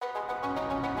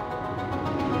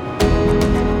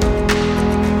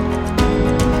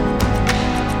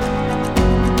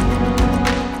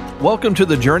Welcome to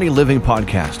the Journey Living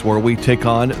Podcast, where we take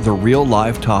on the real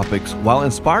life topics while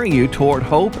inspiring you toward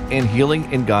hope and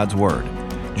healing in God's Word.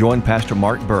 Join Pastor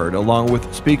Mark Bird along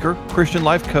with speaker, Christian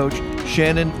life coach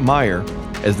Shannon Meyer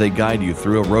as they guide you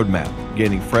through a roadmap,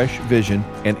 gaining fresh vision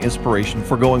and inspiration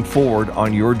for going forward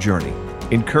on your journey,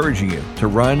 encouraging you to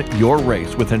run your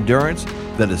race with endurance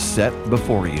that is set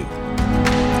before you.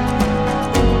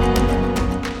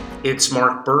 It's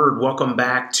Mark Bird. Welcome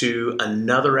back to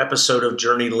another episode of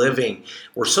Journey Living.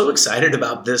 We're so excited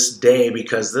about this day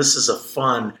because this is a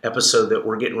fun episode that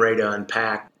we're getting ready to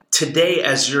unpack. Today,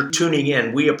 as you're tuning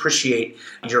in, we appreciate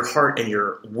your heart and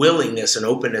your willingness and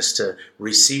openness to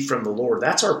receive from the Lord.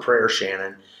 That's our prayer,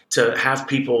 Shannon, to have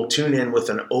people tune in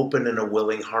with an open and a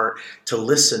willing heart to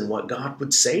listen what God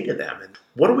would say to them. And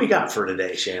what do we got for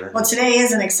today, Shannon? Well, today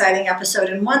is an exciting episode,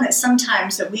 and one that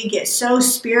sometimes that we get so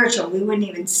spiritual, we wouldn't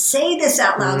even say this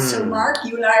out loud. So, Mark,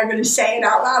 you and I are going to say it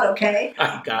out loud, okay?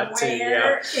 I got to, yeah.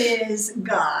 Where is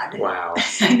God? Wow.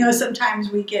 I know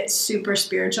sometimes we get super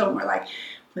spiritual, and we're like,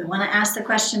 we want to ask the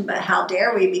question, but how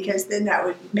dare we? Because then that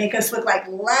would make us look like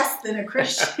less than a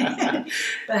Christian.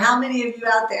 But how many of you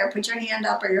out there, put your hand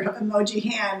up or your emoji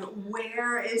hand,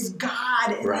 where is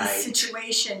God in this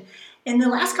situation? In the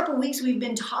last couple of weeks, we've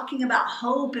been talking about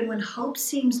hope and when hope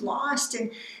seems lost.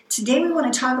 And today we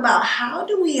want to talk about how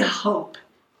do we hope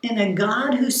in a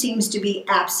God who seems to be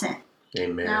absent.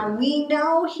 Amen. Now, we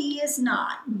know He is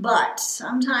not, but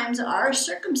sometimes our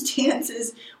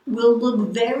circumstances will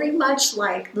look very much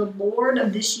like the Lord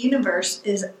of this universe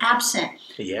is absent.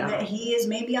 Yeah. That He is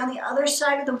maybe on the other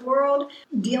side of the world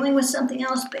dealing with something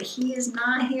else, but He is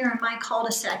not here in my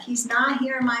cul-de-sac. He's not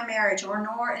here in my marriage or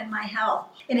nor in my health.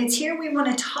 And it's here we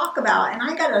want to talk about, and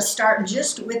I got to start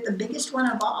just with the biggest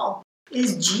one of all,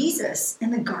 is Jesus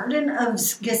in the Garden of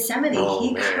Gethsemane.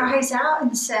 He cries out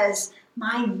and says,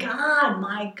 my God,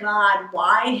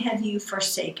 why have you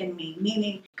forsaken me?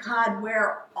 Meaning, God,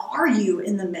 where are you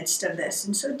in the midst of this?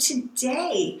 And so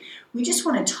today, we just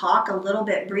want to talk a little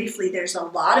bit briefly. There's a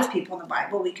lot of people in the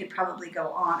Bible. We could probably go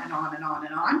on and on and on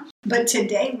and on. But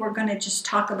today, we're going to just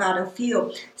talk about a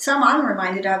few. Some I'm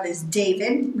reminded of is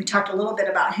David. We talked a little bit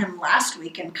about him last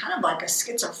week, and kind of like a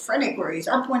schizophrenic where he's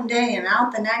up one day and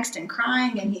out the next and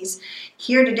crying, and he's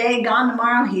here today, gone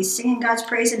tomorrow. He's singing God's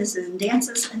praises and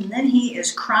dances, and then he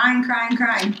is crying.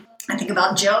 I think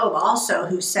about Job also,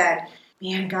 who said,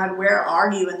 man, God, where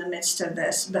are you in the midst of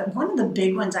this? But one of the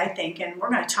big ones, I think, and we're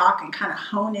going to talk and kind of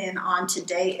hone in on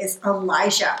today, is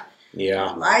Elijah.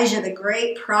 Yeah. Elijah, the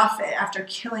great prophet, after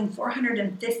killing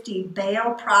 450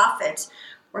 Baal prophets.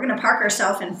 We're going to park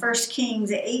ourselves in 1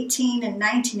 Kings 18 and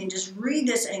 19 and just read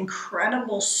this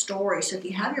incredible story. So if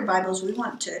you have your Bibles, we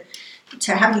want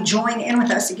to have you join in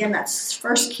with us. Again, that's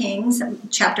 1 Kings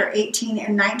chapter 18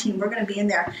 and 19. We're going to be in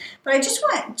there. But I just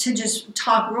want to just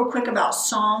talk real quick about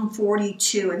Psalm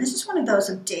 42. And this is one of those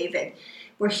of David,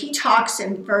 where he talks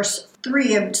in verse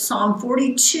 3 of Psalm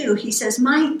 42. He says,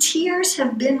 my tears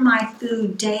have been my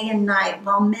food day and night,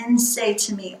 while men say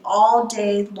to me all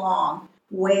day long,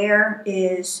 where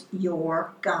is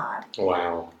your God?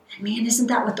 Wow. Man, isn't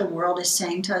that what the world is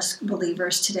saying to us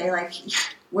believers today? Like,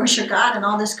 where's your God in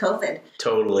all this COVID?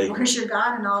 Totally. Where's your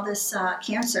God in all this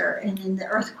cancer and in the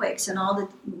earthquakes and all the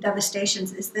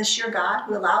devastations? Is this your God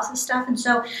who allows this stuff? And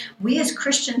so we as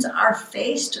Christians are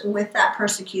faced with that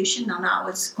persecution. Now, not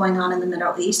what's going on in the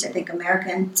Middle East. I think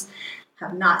Americans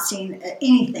have not seen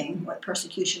anything what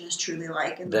persecution is truly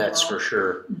like in the world. That's for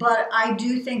sure. But I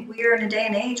do think we are in a day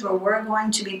and age where we're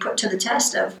going to be put to the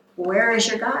test of where is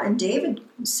your God? And David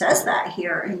says that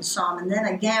here in Psalm. And then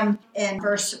again in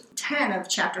verse 10 of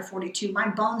chapter 42, my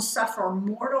bones suffer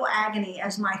mortal agony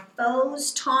as my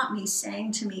foes taunt me,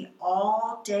 saying to me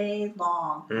all day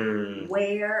long,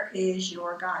 where is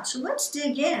your God? So let's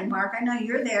dig in, Mark. I know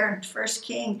you're there in 1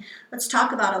 King. Let's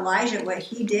talk about Elijah, what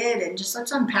he did, and just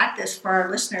let's unpack this for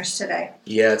our listeners today.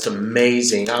 Yeah, it's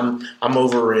amazing. I'm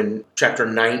over in chapter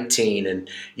 19, and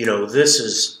this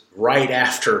is right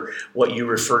after what you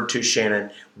referred to, Shannon,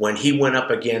 when he went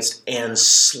up against and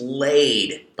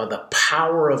slayed by the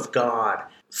power of God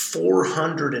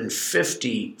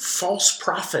 450 false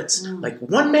prophets. Like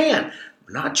one man,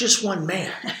 not just one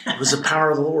man. It was the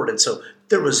power of the Lord. And so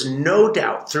there was no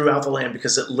doubt throughout the land,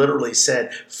 because it literally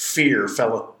said fear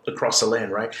fell across the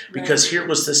land, right? Because here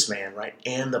was this man, right?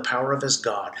 And the power of his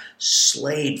God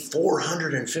slayed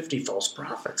 450 false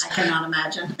prophets. I cannot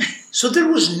imagine. So there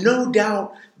was no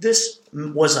doubt this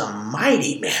was a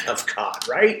mighty man of God,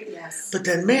 right? Yes. But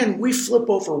then, man, we flip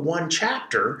over one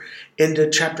chapter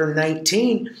into chapter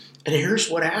 19, and here's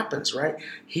what happens, right?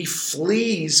 He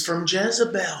flees from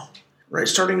Jezebel. Right,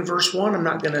 starting in verse 1, I'm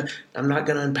not gonna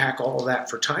unpack all of that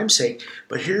for time's sake,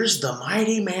 but here's the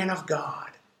mighty man of God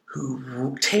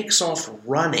who takes off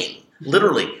running,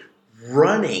 literally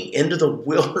running into the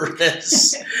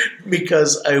wilderness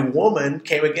because a woman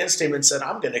came against him and said,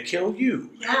 I'm going to kill you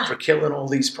for killing all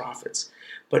these prophets.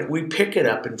 But we pick it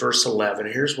up in verse 11.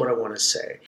 Here's what I want to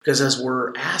say. Because as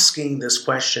we're asking this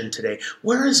question today,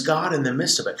 where is God in the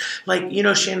midst of it? Like,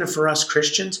 Shannon, for us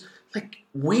Christians, like,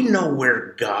 we know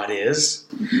where God is,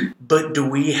 but do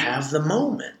we have the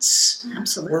moments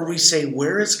where we say,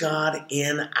 where is God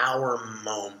in our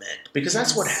moment? Because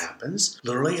that's what happens.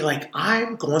 Literally, like,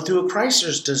 I'm going through a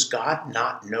crisis. Does God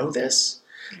not know this?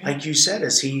 Like you said,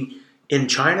 is he in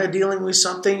China dealing with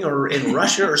something, or in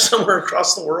Russia or somewhere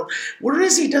across the world? Where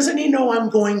is he? Doesn't he know I'm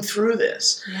going through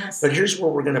this? Yes. But here's where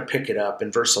we're going to pick it up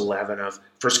in verse 11 of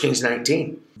 1 Kings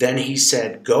 19. Then he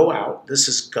said, go out. This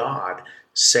is God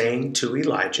saying to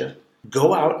Elijah,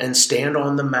 go out and stand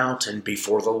on the mountain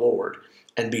before the Lord.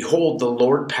 And behold, the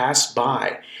Lord passed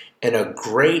by, and a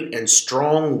great and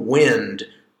strong wind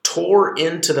tore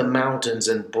into the mountains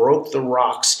and broke the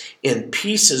rocks in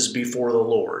pieces before the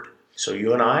Lord. So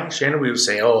you and I, Shannon, we would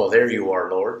say, oh, there you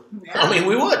are, Lord. Yeah. I mean,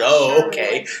 we would. Oh,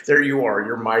 okay. There you are.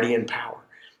 You're mighty in power.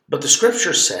 But the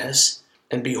scripture says,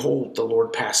 and behold, the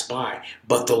Lord passed by,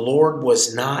 but the Lord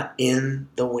was not in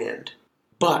the wind.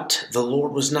 But the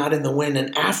Lord was not in the wind,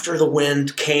 and after the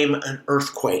wind came an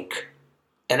earthquake.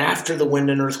 And after the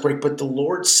wind, an earthquake. But the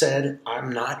Lord said,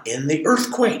 I'm not in the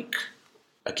earthquake.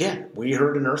 Again, we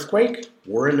heard an earthquake.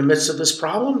 We're in the midst of this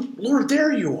problem. Lord,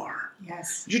 there you are.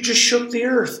 Yes. You just shook the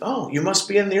earth. Oh, you must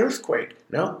be in the earthquake.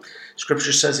 No,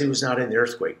 Scripture says he was not in the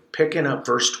earthquake. Picking up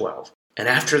verse 12. And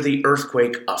after the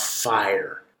earthquake, a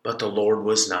fire. But the Lord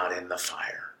was not in the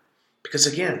fire. Because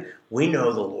again, we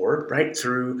know the Lord, right,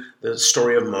 through the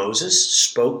story of Moses,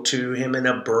 spoke to him in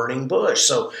a burning bush.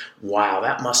 So, wow,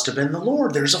 that must have been the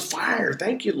Lord. There's a fire.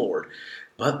 Thank you, Lord.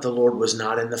 But the Lord was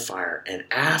not in the fire. And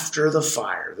after the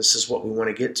fire, this is what we want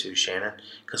to get to, Shannon,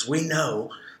 because we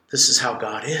know this is how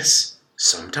God is.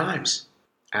 Sometimes,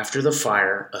 after the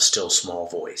fire, a still small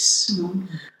voice. Mm-hmm.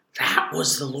 That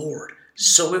was the Lord.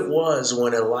 So it was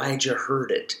when Elijah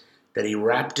heard it that he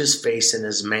wrapped his face in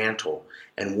his mantle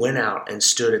and went out and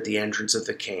stood at the entrance of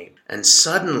the cave. And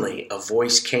suddenly a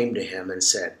voice came to him and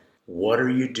said, what are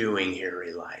you doing here,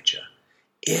 Elijah?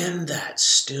 In that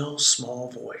still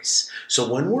small voice.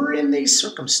 So when we're in these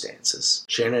circumstances,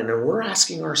 Shannon, and we're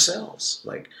asking ourselves,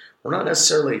 like, we're not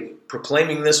necessarily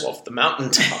proclaiming this off the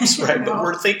mountaintops, right? But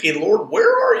we're thinking, Lord,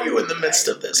 where are you in the midst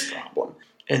of this problem?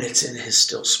 And it's in his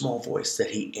still small voice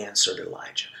that he answered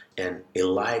Elijah. And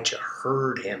Elijah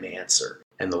heard him answer.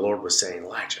 And the Lord was saying,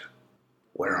 Elijah,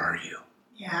 where are you?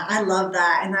 Yeah, I love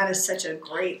that. And that is such a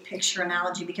great picture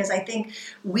analogy, because I think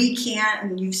we can't,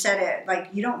 and you've said it, like,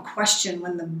 you don't question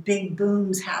when the big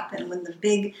booms happen, when the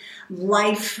big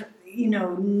life,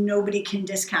 nobody can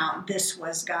discount. This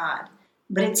was God.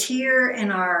 But it's here in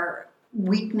our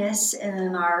weakness and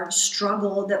in our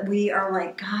struggle that we are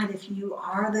like, God, if you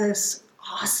are this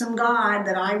awesome God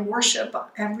that I worship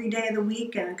every day of the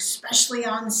week, and especially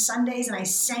on Sundays, and I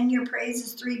sang your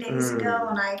praises 3 days ago,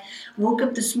 and I woke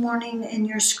up this morning in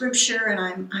your scripture,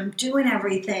 and I'm doing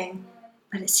everything,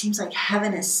 but it seems like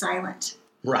heaven is silent.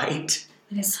 Right.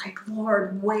 And it's like,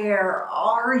 Lord, where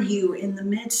are you in the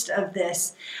midst of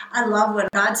this? I love what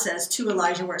God says to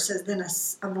Elijah, where it says, then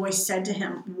a voice said to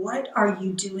him, what are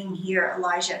you doing here,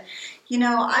 Elijah?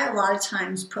 I a lot of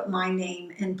times put my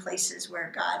name in places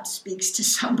where God speaks to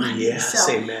somebody. Yes,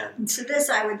 amen. So this,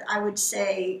 I would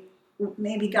say,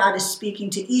 maybe God is speaking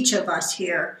to each of us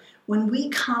here. When we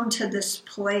come to this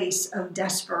place of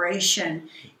desperation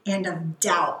and of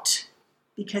doubt,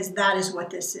 because that is what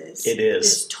this is. It is.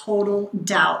 This total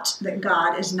doubt that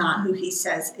God is not who he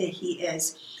says he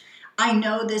is. I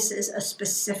know this is a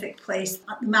specific place,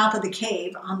 the mouth of the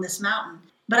cave on this mountain.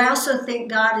 But I also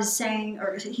think God is saying,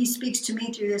 or he speaks to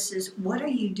me through this, is what are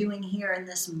you doing here in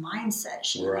this mindset,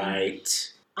 Shannon?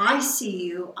 Right. I see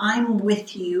you. I'm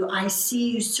with you. I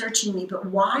see you searching me. But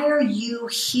why are you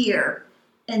here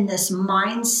in this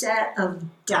mindset of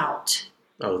doubt?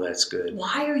 Oh, that's good.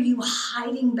 Why are you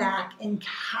hiding back and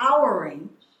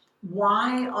cowering?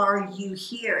 Why are you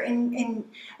here? And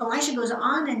Elisha goes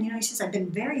on and, he says, I've been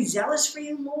very zealous for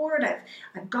you, Lord.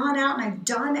 I've gone out and I've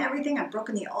done everything. I've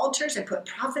broken the altars. I put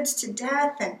prophets to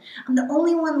death, and I'm the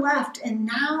only one left. And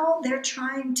now they're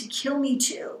trying to kill me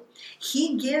too.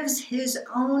 He gives his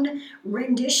own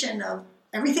rendition of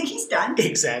everything he's done.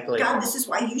 Exactly. God, this is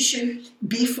why you should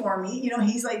be for me.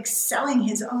 He's like selling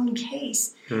his own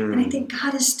case. And I think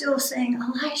God is still saying,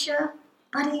 Elisha,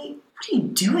 buddy, what are you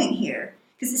doing here?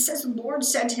 Because it says the Lord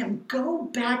said to him, go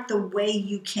back the way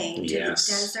you came to Yes.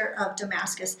 the desert of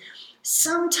Damascus.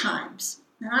 Sometimes,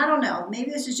 and I don't know,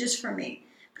 maybe this is just for me,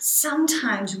 but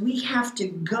sometimes we have to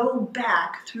go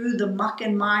back through the muck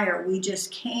and mire we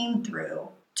just came through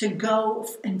to go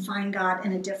and find God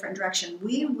in a different direction.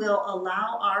 We will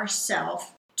allow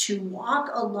ourselves to walk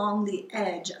along the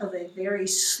edge of a very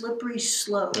slippery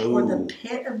slope or the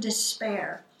pit of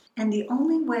despair. And the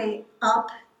only way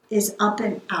up is up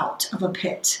and out of a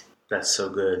pit. That's so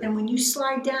good. And when you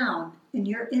slide down and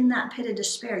you're in that pit of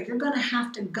despair, you're going to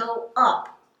have to go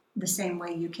up the same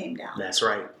way you came down. That's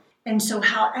right. And so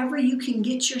however you can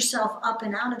get yourself up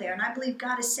and out of there, and I believe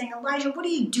God is saying, Elijah, what are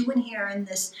you doing here in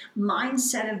this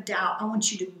mindset of doubt? I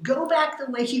want you to go back the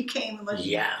way you came and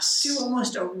let's do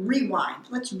almost a rewind.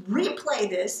 Let's replay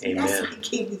this. Amen. Yes, I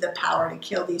gave you the power to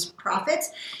kill these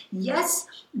prophets. Yes,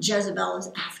 Jezebel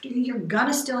is after you. You're going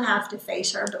to still have to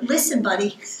face her. But listen,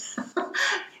 buddy,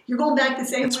 you're going back the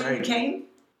same way you came.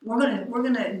 We're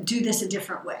gonna do this a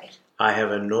different way. I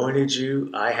have anointed you.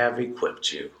 I have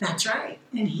equipped you. That's right.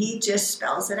 And he just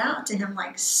spells it out to him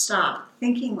like, stop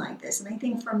thinking like this. And I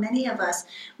think for many of us,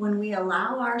 when we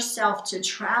allow ourselves to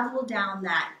travel down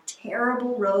that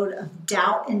terrible road of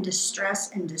doubt and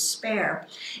distress and despair,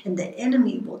 and the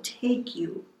enemy will take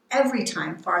you every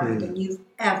time farther than you've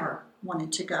ever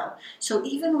wanted to go. So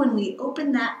even when we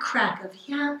open that crack of,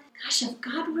 gosh, if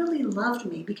God really loved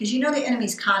me, because you know the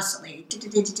enemy's constantly,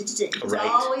 it's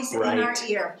always in our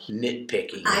ear.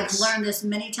 Nitpicking. I've learned this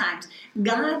many times.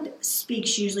 God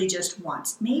speaks usually just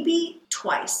once, maybe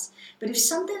twice. But if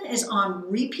something is on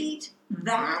repeat,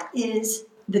 that is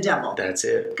the devil. That's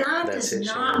it. God does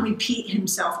not repeat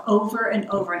himself over and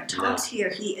over. And it talks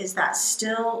here, he is that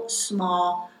still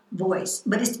small voice,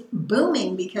 but it's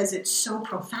booming because it's so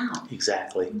profound.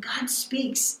 Exactly. When God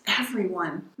speaks,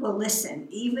 everyone will listen.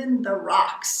 Even the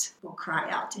rocks will cry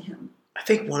out to him. I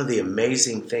think one of the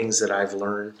amazing things that I've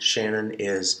learned, Shannon,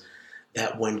 is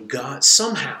that when God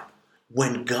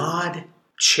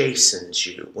chastens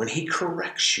you, when he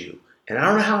corrects you, and I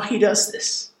don't know how he does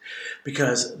this,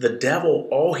 because the devil,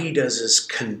 all he does is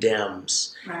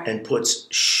condemns and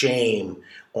puts shame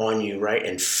on you, right?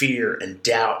 And fear and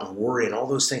doubt and worry and all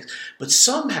those things. But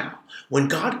somehow, when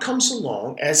God comes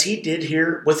along, as he did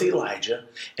here with Elijah,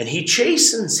 and he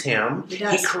chastens him,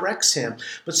 he corrects him,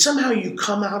 but somehow you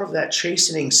come out of that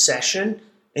chastening session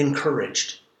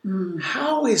encouraged.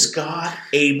 How is God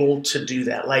able to do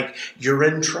that? Like, you're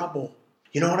in trouble.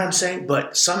 You know what I'm saying?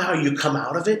 But somehow you come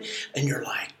out of it and you're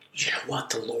like, you know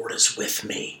what? The Lord is with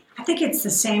me. I think it's the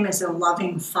same as a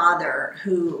loving father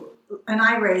who, and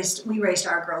we raised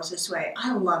our girls this way.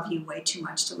 I love you way too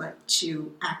much to let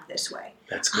you act this way.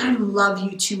 That's good. I love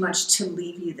you too much to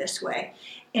leave you this way.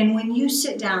 And when you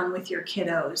sit down with your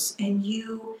kiddos and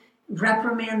you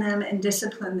reprimand them and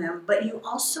discipline them, but you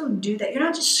also do that, you're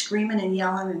not just screaming and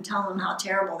yelling and telling them how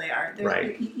terrible they are.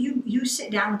 You sit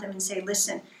down with them and say,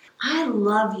 listen, I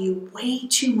love you way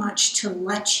too much to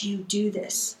let you do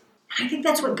this. I think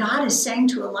that's what God is saying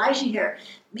to Elijah here.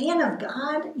 Man of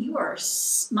God, you are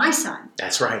my son.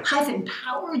 That's right. I've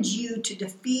empowered you to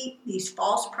defeat these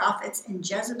false prophets and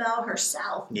Jezebel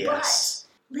herself. Yes.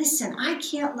 But listen, I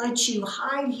can't let you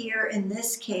hide here in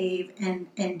this cave and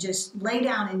just lay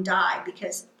down and die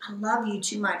because I love you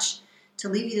too much to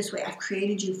leave you this way. I've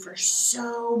created you for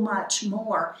so much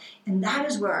more. And that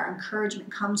is where our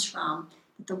encouragement comes from,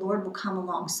 that the Lord will come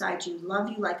alongside you, love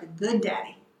you like a good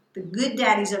daddy. The good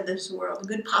daddies of this world, the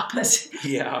good papas.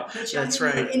 Yeah, that's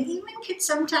right. And even could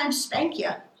sometimes spank you.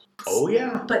 Oh,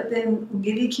 yeah. But then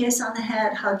give you a kiss on the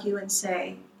head, hug you, and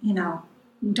say,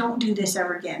 don't do this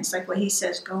ever again. It's like what he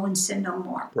says, go and sin no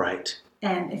more. Right.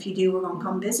 And if you do, we're going to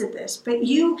come visit this. But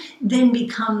you then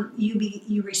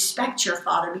you respect your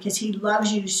father because he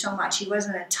loves you so much. He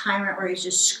wasn't a tyrant where he's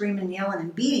just screaming, yelling,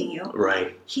 and beating you.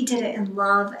 Right. He did it in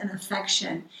love and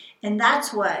affection. And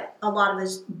that's what a lot of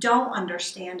us don't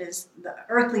understand is the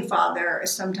earthly father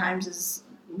sometimes is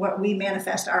what we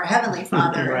manifest our heavenly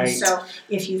father. Right. And so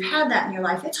if you've had that in your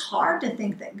life, it's hard to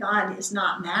think that God is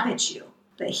not mad at you.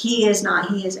 But he is not.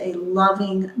 He is a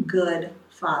loving, good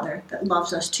Father that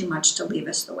loves us too much to leave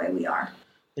us the way we are.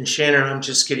 And Shannon, I'm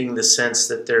just getting the sense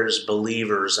that there's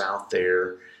believers out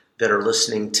there that are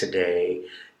listening today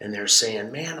and they're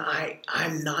saying, man,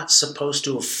 I'm not supposed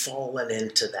to have fallen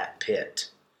into that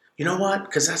pit. You know what?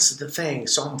 Because that's the thing.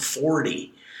 Psalm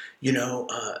 40,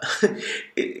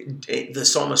 the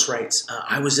psalmist writes,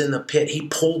 I was in the pit. He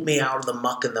pulled me out of the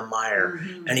muck and the mire,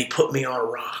 and he put me on a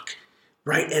rock.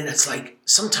 Right? And it's like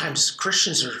sometimes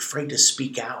Christians are afraid to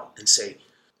speak out and say,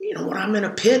 when I'm in a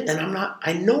pit and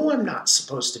I know I'm not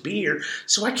supposed to be here,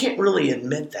 so I can't really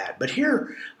admit that. But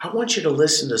here, I want you to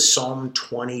listen to Psalm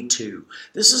 22.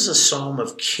 This is a psalm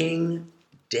of King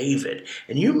David.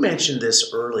 And you mentioned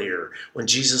this earlier when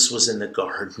Jesus was in the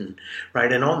garden,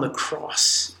 right? And on the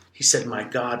cross, he said, my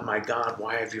God,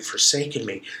 why have you forsaken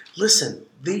me? Listen,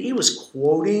 he was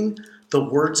quoting the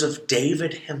words of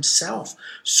David himself.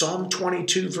 Psalm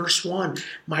 22, verse 1,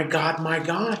 my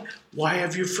God, why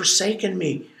have you forsaken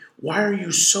me? Why are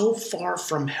you so far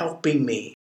from helping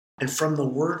me and from the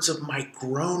words of my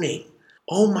groaning?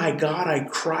 Oh my God, I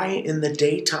cry in the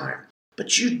daytime,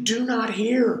 but you do not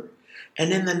hear,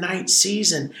 and in the night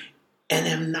season, and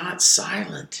am not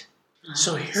silent.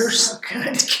 So here's so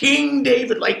good. King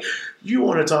David. Like, you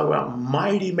want to talk about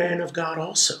mighty man of God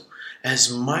also.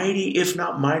 As mighty, if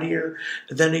not mightier,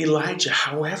 than Elijah.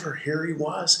 However, here he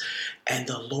was. And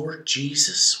the Lord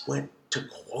Jesus went to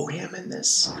quote him in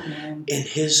this. Amen. In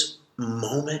his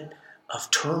moment of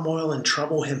turmoil and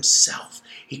trouble himself,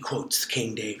 he quotes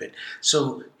King David.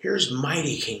 So here's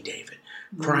mighty King David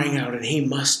crying out, and he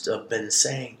must have been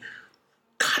saying,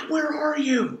 God, where are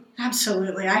you?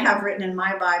 Absolutely. I have written in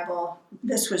my Bible,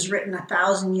 this was written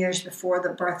 1,000 years before the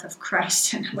birth of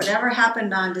Christ. And whatever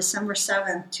happened on December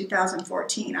 7th,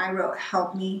 2014, I wrote,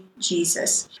 help me,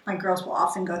 Jesus. My girls will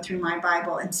often go through my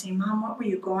Bible and say, Mom, what were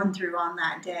you going through on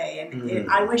that day? And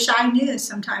I wish I knew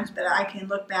sometimes, but I can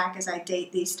look back as I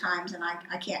date these times, and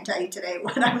I can't tell you today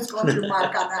what I was going through,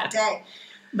 Mark, on that day.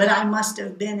 But I must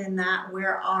have been in that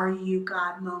where are you,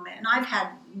 God moment. And I've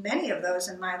had many of those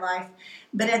in my life.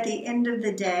 But at the end of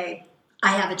the day,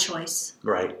 I have a choice.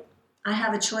 Right. I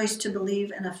have a choice to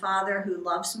believe in a Father who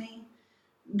loves me,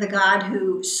 the God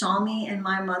who saw me in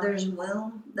my mother's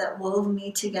womb, that wove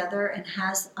me together and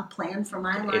has a plan for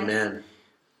my life. Amen.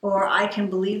 Or I can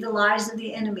believe the lies of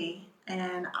the enemy.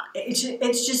 And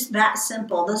it's just that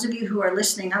simple. Those of you who are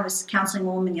listening, I was counseling a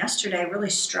woman yesterday really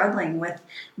struggling with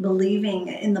believing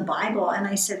in the Bible. And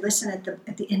I said, listen,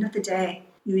 at the end of the day,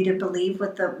 you either believe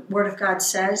what the Word of God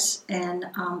says and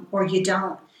or you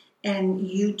don't. And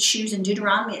you choose. In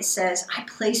Deuteronomy, it says, I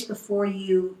place before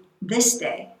you this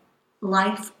day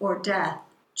life or death.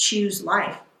 Choose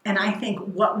life. And I think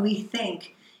what we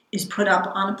think is put up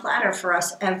on a platter for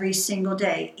us every single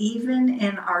day. Even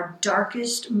in our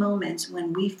darkest moments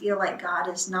when we feel like God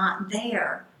is not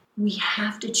there, we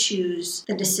have to choose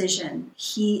the decision,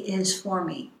 He is for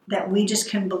me. That we just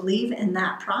can believe in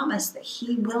that promise that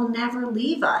He will never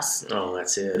leave us. Oh,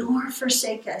 that's it. Nor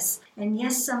forsake us. And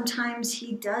yes, sometimes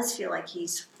He does feel like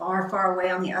He's far, far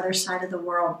away on the other side of the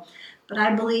world. But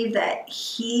I believe that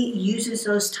He uses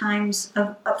those times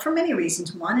for many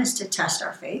reasons. One is to test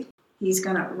our faith. He's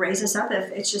going to raise us up.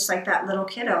 If it's just like that little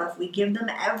kiddo, if we give them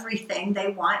everything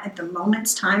they want at the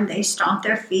moment's time, they stomp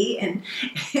their feet and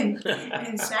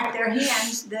smack their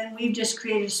hands, then we've just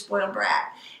created a spoiled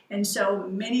brat. And so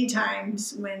many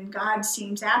times when God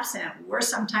seems absent, we're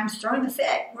sometimes throwing a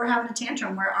fit. We're having a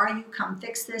tantrum. Where are you? Come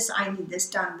fix this. I need this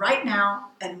done right now.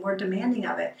 And we're demanding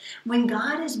of it. When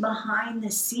God is behind the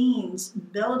scenes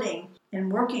building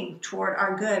and working toward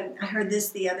our good. I heard this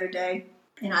the other day.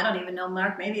 And I don't even know,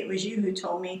 Mark, maybe it was you who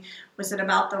told me, was it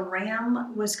about the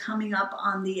ram was coming up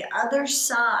on the other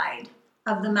side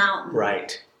of the mountain?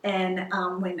 Right. And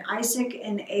when Isaac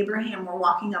and Abraham were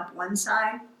walking up one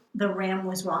side, the ram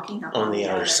was walking up on the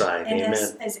other side. And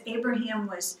Amen. as Abraham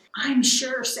was, I'm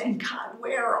sure, saying, God,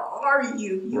 where are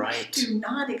you? You right. do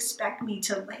not expect me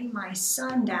to lay my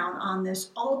son down on this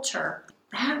altar.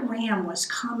 That ram was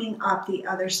coming up the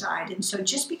other side. And so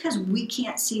just because we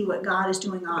can't see what God is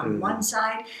doing on one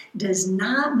side does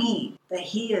not mean that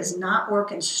He is not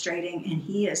orchestrating and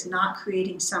He is not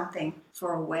creating something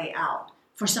for a way out,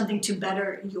 for something to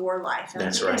better your life. And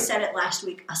That's right. I said it last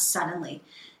week, a suddenly.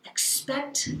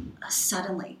 Expect a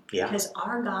suddenly. Yeah. Because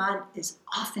our God is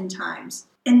oftentimes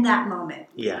in that moment.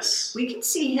 Yes. We can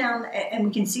see Him, and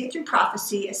we can see it through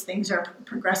prophecy as things are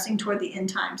progressing toward the end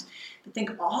times. But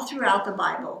think all throughout the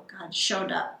Bible, God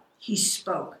showed up. He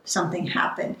spoke. Something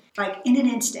happened. Like in an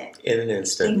instant. In an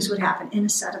instant. Things would happen in a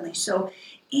suddenly. So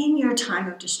in your time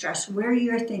of distress, where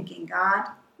you're thinking, God,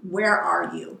 where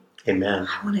are you? Amen.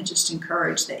 I want to just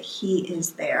encourage that He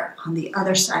is there on the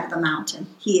other side of the mountain.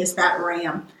 He is that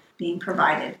ram being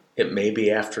provided. It may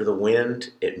be after the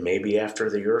wind. It may be after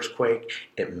the earthquake.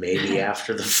 It may be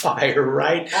after the fire,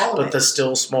 right? But the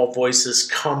still small voice is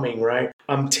coming, right?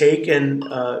 I'm taking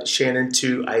Shannon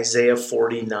to Isaiah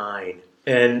 49.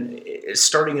 And it's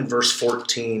starting in verse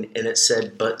 14. And it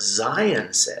said, but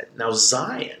Zion said. Now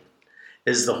Zion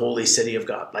is the holy city of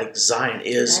God. Like Zion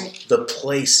is the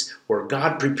place where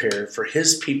God prepared for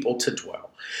His people to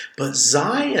dwell. But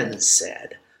Zion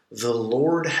said, the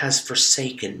Lord has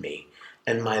forsaken me,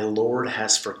 and my Lord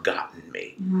has forgotten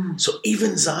me. So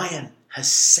even Zion has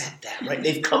said that, right?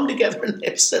 They've come together and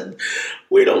they've said,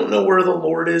 we don't know where the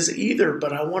Lord is either.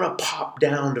 But I want to pop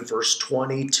down to verse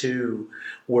 22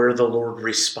 where the Lord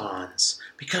responds.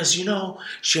 Because,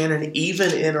 Shannon,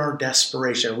 even in our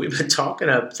desperation, we've been talking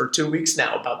for 2 weeks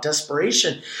now about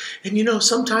desperation. And,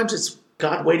 sometimes it's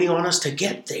God waiting on us to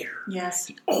get there. Yes.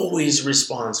 He always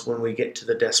responds when we get to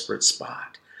the desperate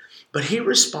spot. But he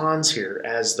responds here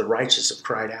as the righteous have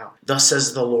cried out. Thus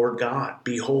says the Lord God,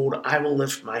 behold, I will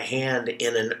lift my hand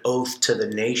in an oath to the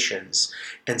nations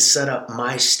and set up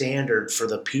my standard for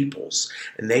the peoples.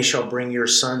 And they shall bring your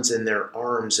sons in their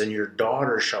arms, and your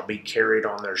daughters shall be carried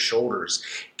on their shoulders.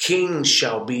 Kings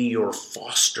shall be your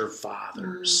foster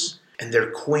fathers. And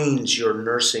their queens your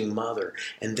nursing mother,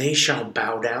 and they shall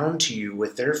bow down to you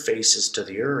with their faces to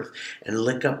the earth, and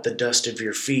lick up the dust of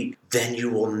your feet. Then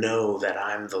you will know that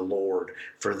I'm the Lord,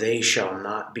 for they shall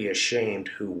not be ashamed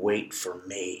who wait for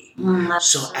me.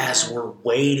 So as we're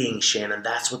waiting, Shannon,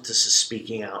 that's what this is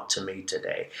speaking out to me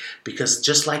today. Because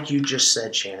just like you just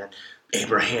said, Shannon,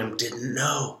 Abraham didn't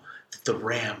know that the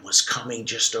ram was coming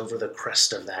just over the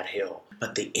crest of that hill.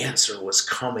 But the answer was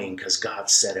coming because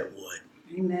God said it would.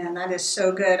 Amen. That is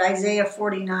so good. Isaiah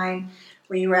 49,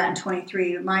 where you were at in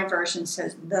 23, my version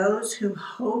says, those who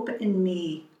hope in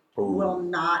me will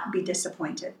not be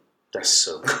disappointed. That's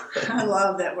so good. I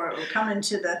love that we're coming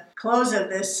to the close of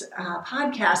this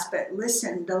podcast, but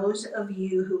listen, those of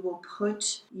you who will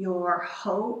put your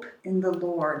hope in the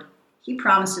Lord, he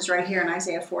promises right here in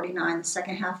Isaiah 49, the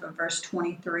second half of verse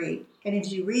 23. And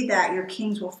if you read that, your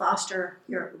kings will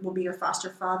be your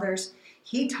foster fathers.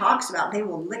 He talks about they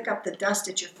will lick up the dust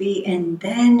at your feet, and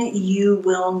then you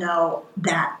will know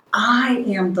that I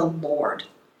am the Lord.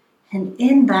 And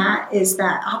in that is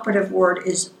that operative word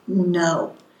is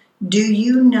know. Do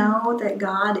you know that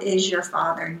God is your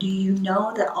Father? Do you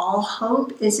know that all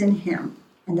hope is in Him?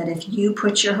 And that if you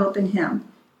put your hope in Him,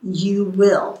 you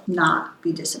will not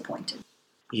be disappointed.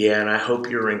 Yeah, and I hope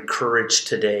you're encouraged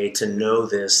today to know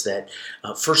this, that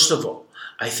first of all,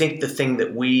 I think the thing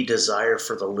that we desire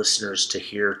for the listeners to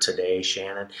hear today,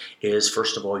 Shannon, is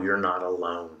first of all, you're not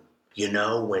alone.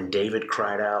 When David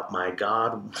cried out, my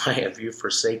God, why have you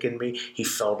forsaken me? He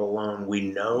felt alone. We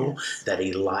know that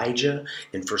Elijah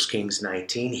in 1 Kings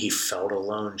 19, he felt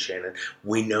alone, Shannon.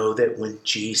 We know that when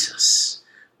Jesus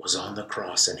was on the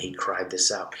cross and he cried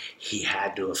this out, he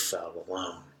had to have felt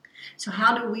alone. So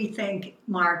how do we think,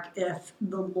 Mark, if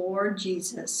the Lord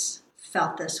Jesus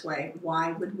felt this way,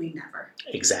 why would we never?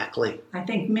 Exactly. I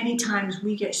think many times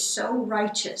we get so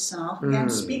righteous, and I'll again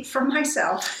speak for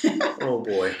myself. Oh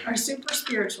boy. Our super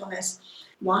spiritualness.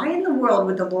 Why in the world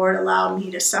would the Lord allow me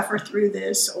to suffer through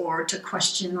this, or to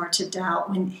question or to doubt,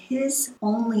 when His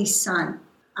only Son,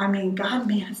 God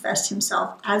manifests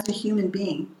Himself as a human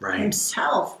being,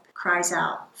 Himself cries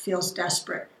out, feels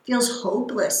desperate, feels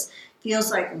hopeless,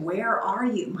 feels like, where are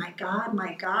you? My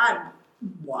God,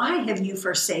 why have you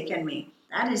forsaken me?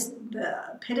 That is the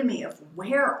epitome of,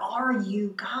 where are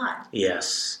you, God?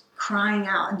 Yes. Crying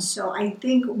out. And so I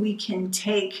think we can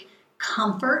take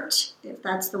comfort, if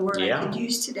that's the word I could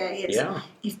use today, is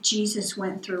if Jesus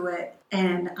went through it,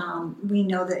 and we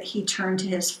know that He turned to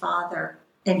His Father,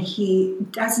 and He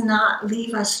does not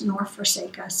leave us nor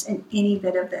forsake us in any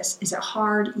bit of this. Is it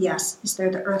hard? Yes. Is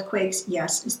there the earthquakes?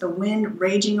 Yes. Is the wind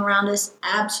raging around us?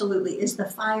 Absolutely. Is the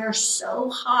fire so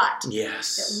hot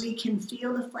that we can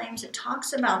feel the flames? It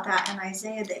talks about that in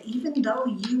Isaiah, that even though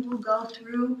you will go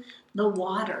through the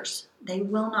waters, they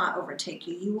will not overtake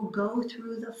you. You will go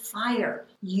through the fire.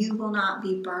 You will not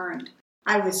be burned.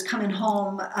 I was coming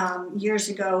home years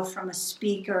ago from a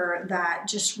speaker that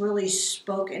just really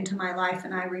spoke into my life.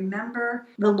 And I remember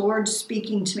the Lord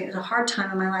speaking to me. It was a hard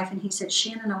time in my life. And He said,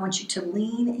 Shannon, I want you to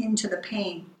lean into the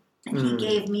pain. And He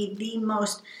gave me the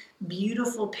most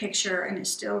beautiful picture, and it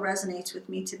still resonates with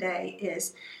me today,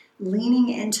 is leaning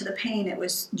into the pain. It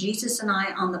was Jesus and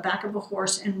I on the back of a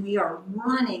horse, and we are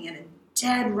running in a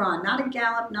dead run, not a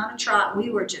gallop, not a trot. We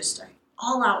were just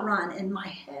all-out run, and my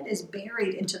head is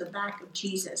buried into the back of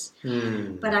Jesus.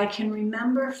 But I can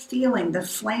remember feeling the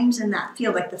flames in that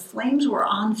field, like the flames were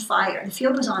on fire. The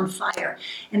field was on fire,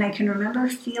 and I can remember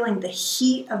feeling the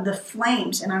heat of the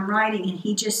flames, and I'm riding, and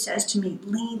He just says to me,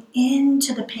 lean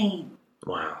into the pain.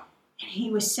 Wow. And He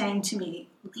was saying to me,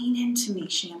 lean into me,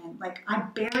 Shannon. Like, I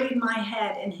buried my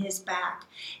head in His back,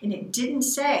 and it didn't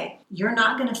say, you're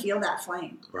not going to feel that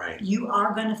flame. Right. You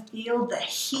are going to feel the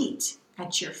heat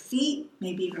at your feet,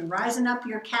 maybe even rising up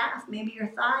your calf, maybe your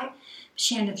thigh.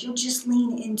 Shannon, if you'll just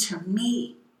lean into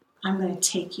me, I'm going to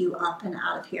take you up and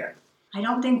out of here. I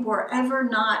don't think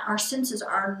our senses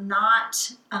are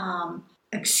not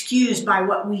excused by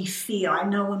what we feel. I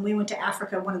know when we went to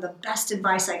Africa, one of the best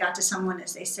advice I got to someone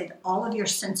is they said, all of your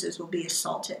senses will be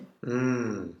assaulted.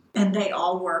 And they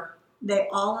all were.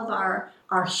 All of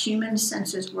our human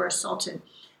senses were assaulted.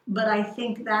 But I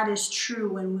think that is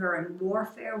true when we're in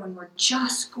warfare, when we're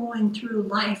just going through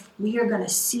life. We are going to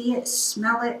see it,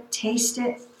 smell it, taste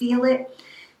it, feel it,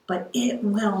 but it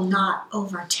will not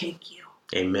overtake you.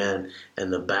 Amen.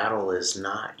 And the battle is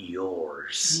not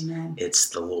yours. Amen. It's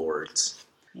the Lord's.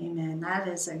 Amen. That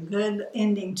is a good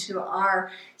ending to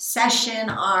our session,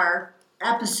 our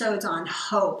episodes on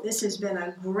hope. This has been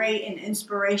a great and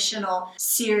inspirational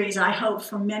series, I hope,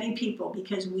 for many people,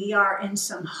 because we are in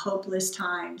some hopeless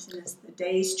times. And as the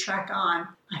days trek on,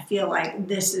 I feel like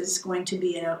this is going to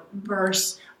be a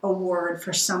verse, a word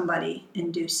for somebody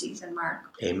in due season, Mark.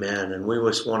 Amen. And we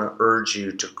just want to urge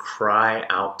you to cry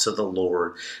out to the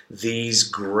Lord. These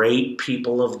great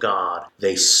people of God,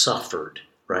 they suffered,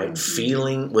 right?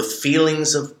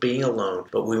 Feelings of being alone.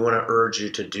 But we want to urge you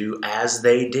to do as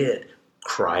they did.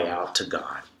 Cry out to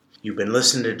God. You've been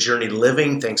listening to Journey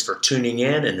Living. Thanks for tuning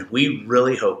in, and we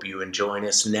really hope you join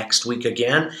us next week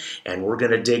again, and we're going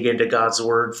to dig into God's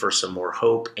Word for some more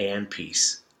hope and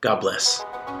peace. God bless.